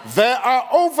 There are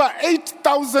over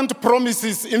 8,000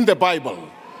 promises in the Bible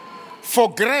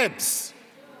for grabs.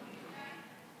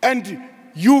 And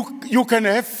you can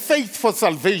have faith for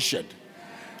salvation,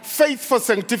 faith for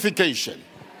sanctification,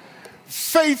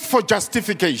 faith for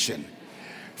justification,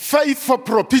 faith for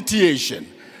propitiation,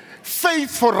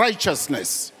 faith for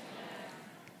righteousness,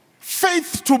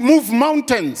 faith to move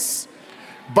mountains.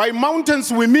 By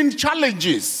mountains we mean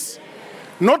challenges,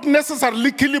 not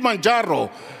necessarily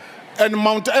Kilimanjaro and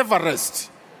Mount Everest.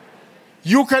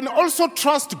 You can also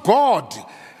trust God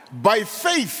by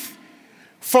faith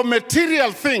for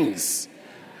material things.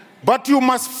 But you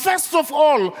must first of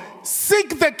all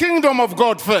seek the kingdom of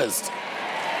God first.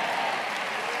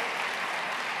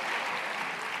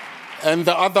 And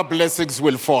the other blessings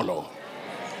will follow.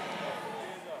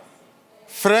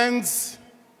 Friends,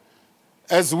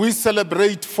 as we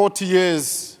celebrate 40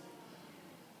 years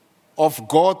of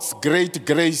God's great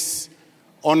grace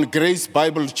on Grace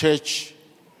Bible Church,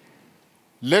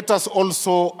 let us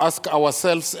also ask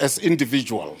ourselves as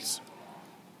individuals,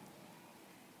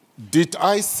 did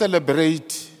I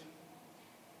celebrate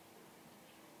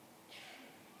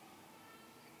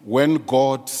when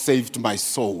God saved my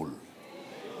soul?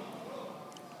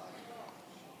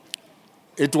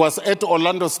 It was at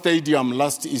Orlando Stadium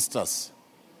last Easter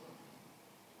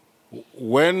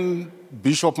when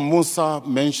Bishop Musa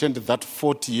mentioned that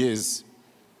 40 years,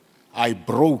 I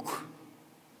broke,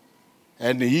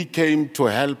 and he came to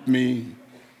help me.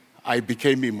 I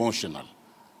became emotional.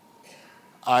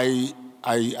 I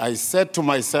said to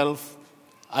myself,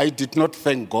 I did not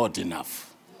thank God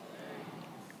enough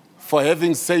for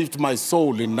having saved my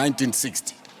soul in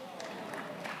 1960.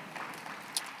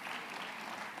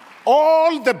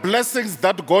 All the blessings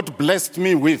that God blessed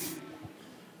me with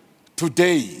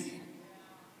today,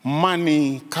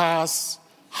 money, cars,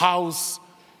 house,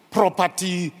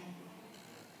 property,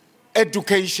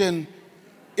 education,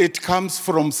 it comes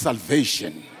from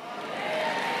salvation.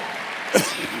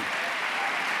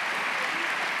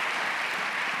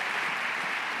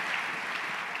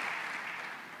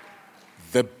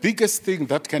 The biggest thing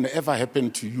that can ever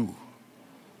happen to you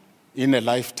in a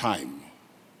lifetime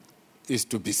is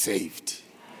to be saved,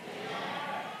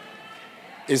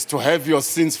 is to have your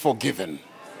sins forgiven.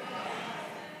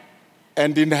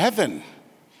 And in heaven,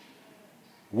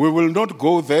 we will not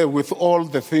go there with all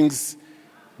the things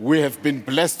we have been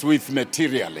blessed with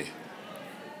materially.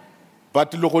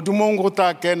 But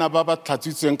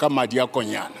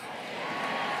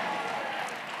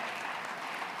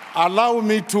allow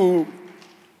me to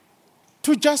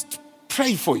just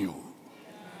pray for you,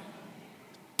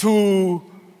 to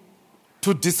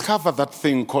discover that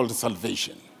thing called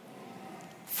salvation,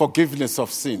 forgiveness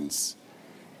of sins,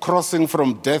 crossing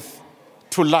from death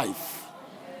to life.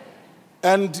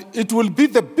 And it will be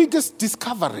the biggest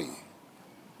discovery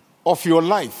of your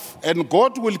life, and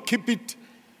God will keep it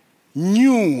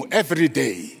new every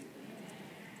day.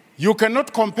 You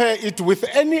cannot compare it with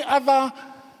any other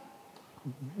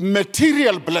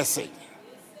material blessing.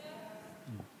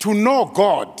 To know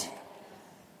God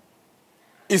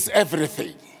is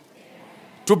everything.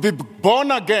 To be born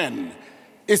again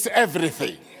is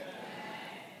everything.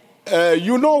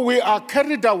 We are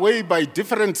carried away by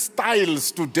different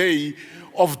styles today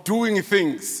of doing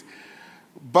things.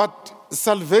 But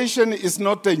salvation is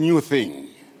not a new thing.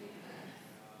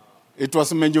 It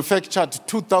was manufactured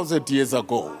 2,000 years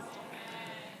ago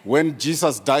when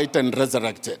Jesus died and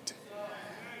resurrected.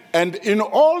 And in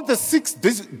all the 6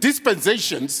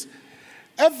 dispensations,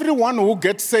 everyone who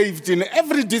gets saved in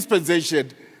every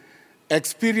dispensation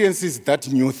experiences that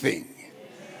new thing.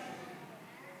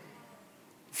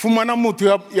 Fumana motho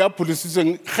ya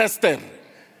polisitseng Gester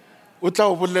o tla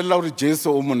o bolella hore Jesu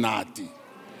o monate.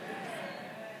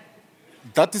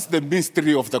 That is the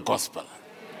mystery of the gospel.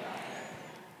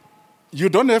 You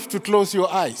don't have to close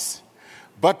your eyes.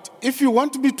 But if you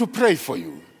want me to pray for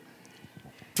you,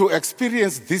 to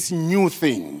experience this new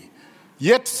thing,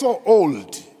 yet so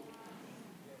old,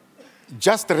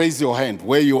 just raise your hand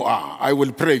where you are. I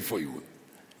will pray for you.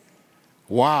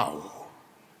 Wow.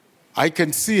 I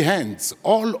can see hands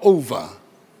all over.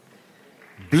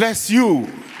 Bless you.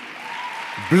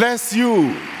 Bless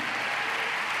you.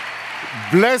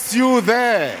 Bless you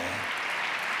there.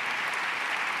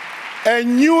 A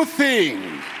new thing.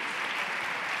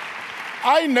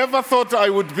 I never thought I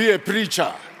would be a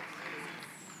preacher.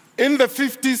 In the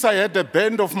 50s, I had a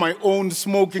band of my own,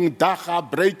 smoking dacha,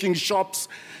 breaking shops,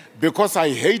 because I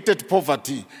hated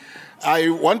poverty. I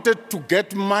wanted to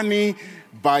get money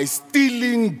by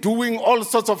stealing, doing all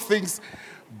sorts of things.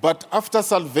 But after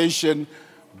salvation,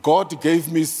 God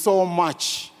gave me so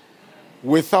much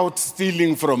without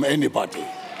stealing from anybody.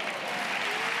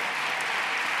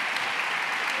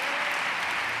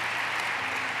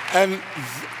 And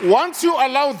once you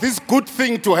allow this good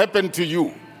thing to happen to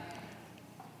you,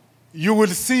 you will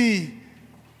see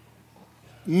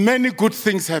many good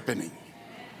things happening.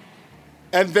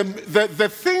 And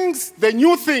the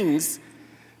new things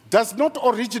does not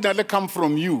originally come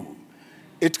from you.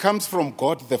 It comes from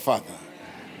God the Father,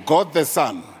 God the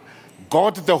Son,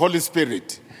 God the Holy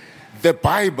Spirit, the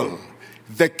Bible,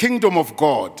 the kingdom of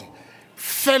God,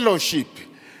 fellowship,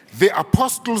 the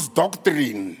apostles'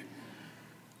 doctrine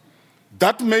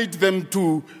that made them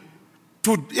to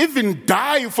even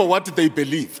die for what they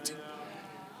believed.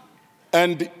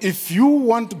 And if you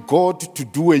want God to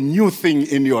do a new thing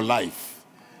in your life,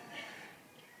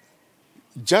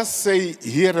 just say,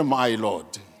 "Here am I,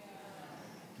 Lord.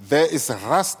 There is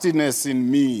rustiness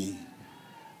in me.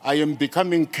 I am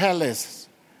becoming careless.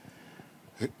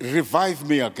 Revive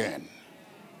me again.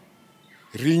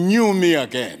 Renew me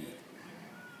again."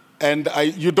 And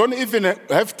you don't even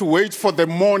have to wait for the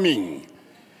morning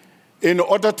in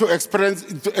order to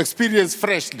experience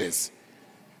freshness.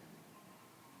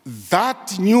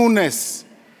 That newness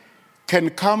can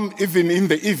come even in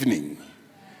the evening,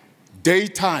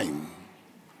 daytime,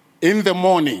 in the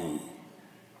morning,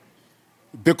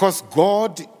 because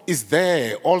God is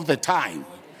there all the time.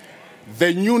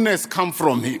 The newness comes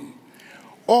from Him.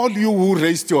 All you who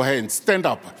raised your hands, stand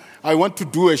up. I want to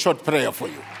do a short prayer for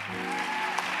you.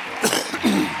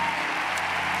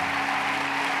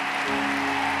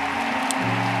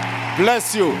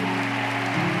 Bless you.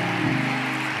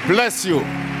 Bless you.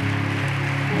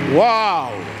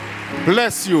 Wow.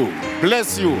 Bless you.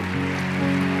 Bless you.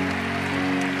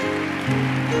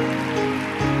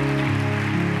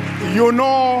 You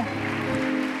know,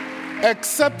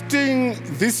 accepting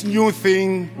this new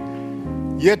thing,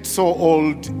 yet so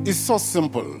old, is so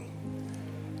simple.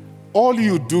 All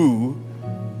you do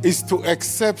is to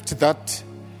accept that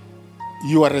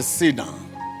you are a sinner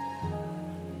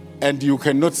and you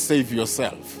cannot save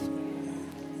yourself.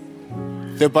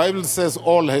 The Bible says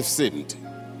all have sinned.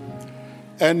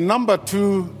 And number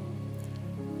two,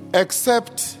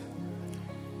 accept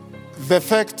the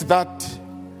fact that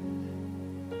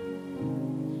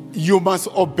you must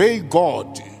obey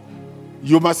God.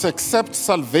 You must accept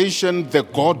salvation the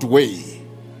God way.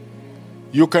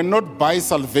 You cannot buy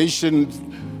salvation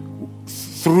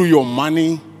through your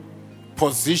money,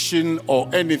 position, or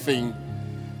anything.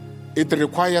 It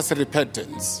requires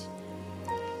repentance.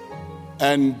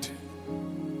 And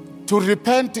to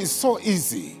repent is so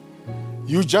easy.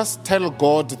 You just tell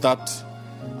God that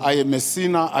I am a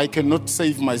sinner, I cannot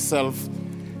save myself.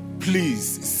 Please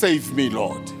save me,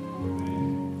 Lord.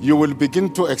 You will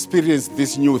begin to experience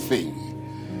this new thing.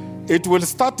 It will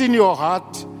start in your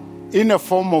heart in a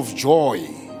form of joy.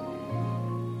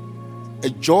 A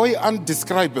joy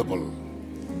undescribable.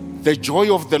 The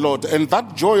joy of the Lord. And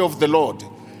that joy of the Lord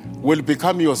will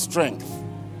become your strength.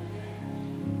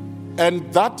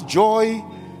 And that joy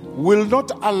will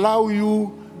not allow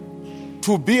you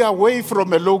to be away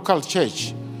from a local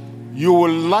church. You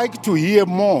will like to hear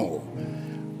more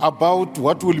about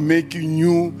what will make you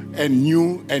new and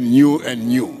new and new and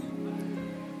new.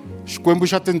 Xikwembu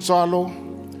xa tintswalo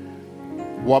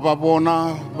wa va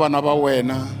vona vana va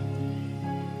wena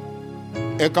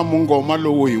eka mungoma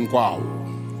lowu hinkwawo.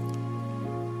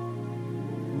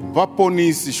 Va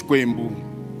ponisi Xikwembu,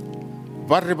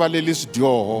 va rivaleli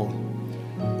swidyoho,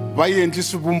 va endli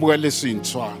swivumbiwa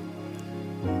leswintshwa.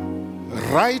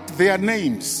 Write their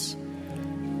names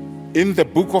in the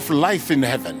book of life in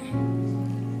heaven.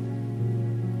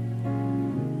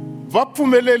 Va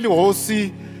pfumeleli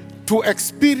hosi to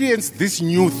experience this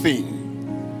new thing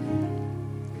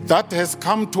that has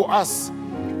come to us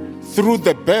through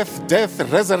the birth, death,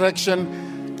 resurrection,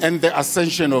 and the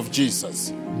ascension of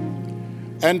Jesus.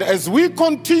 And as we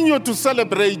continue to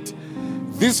celebrate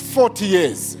these 40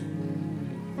 years,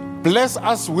 bless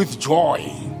us with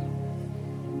joy.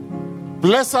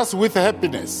 Bless us with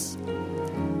happiness.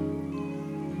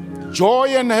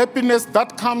 Joy and happiness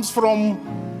that comes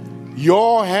from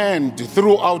your hand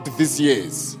throughout these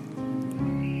years.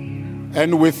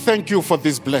 And we thank you for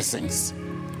these blessings.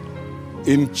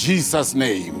 In Jesus'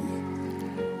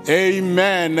 name.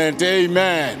 Amen and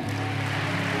amen.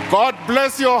 God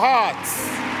bless your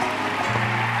hearts.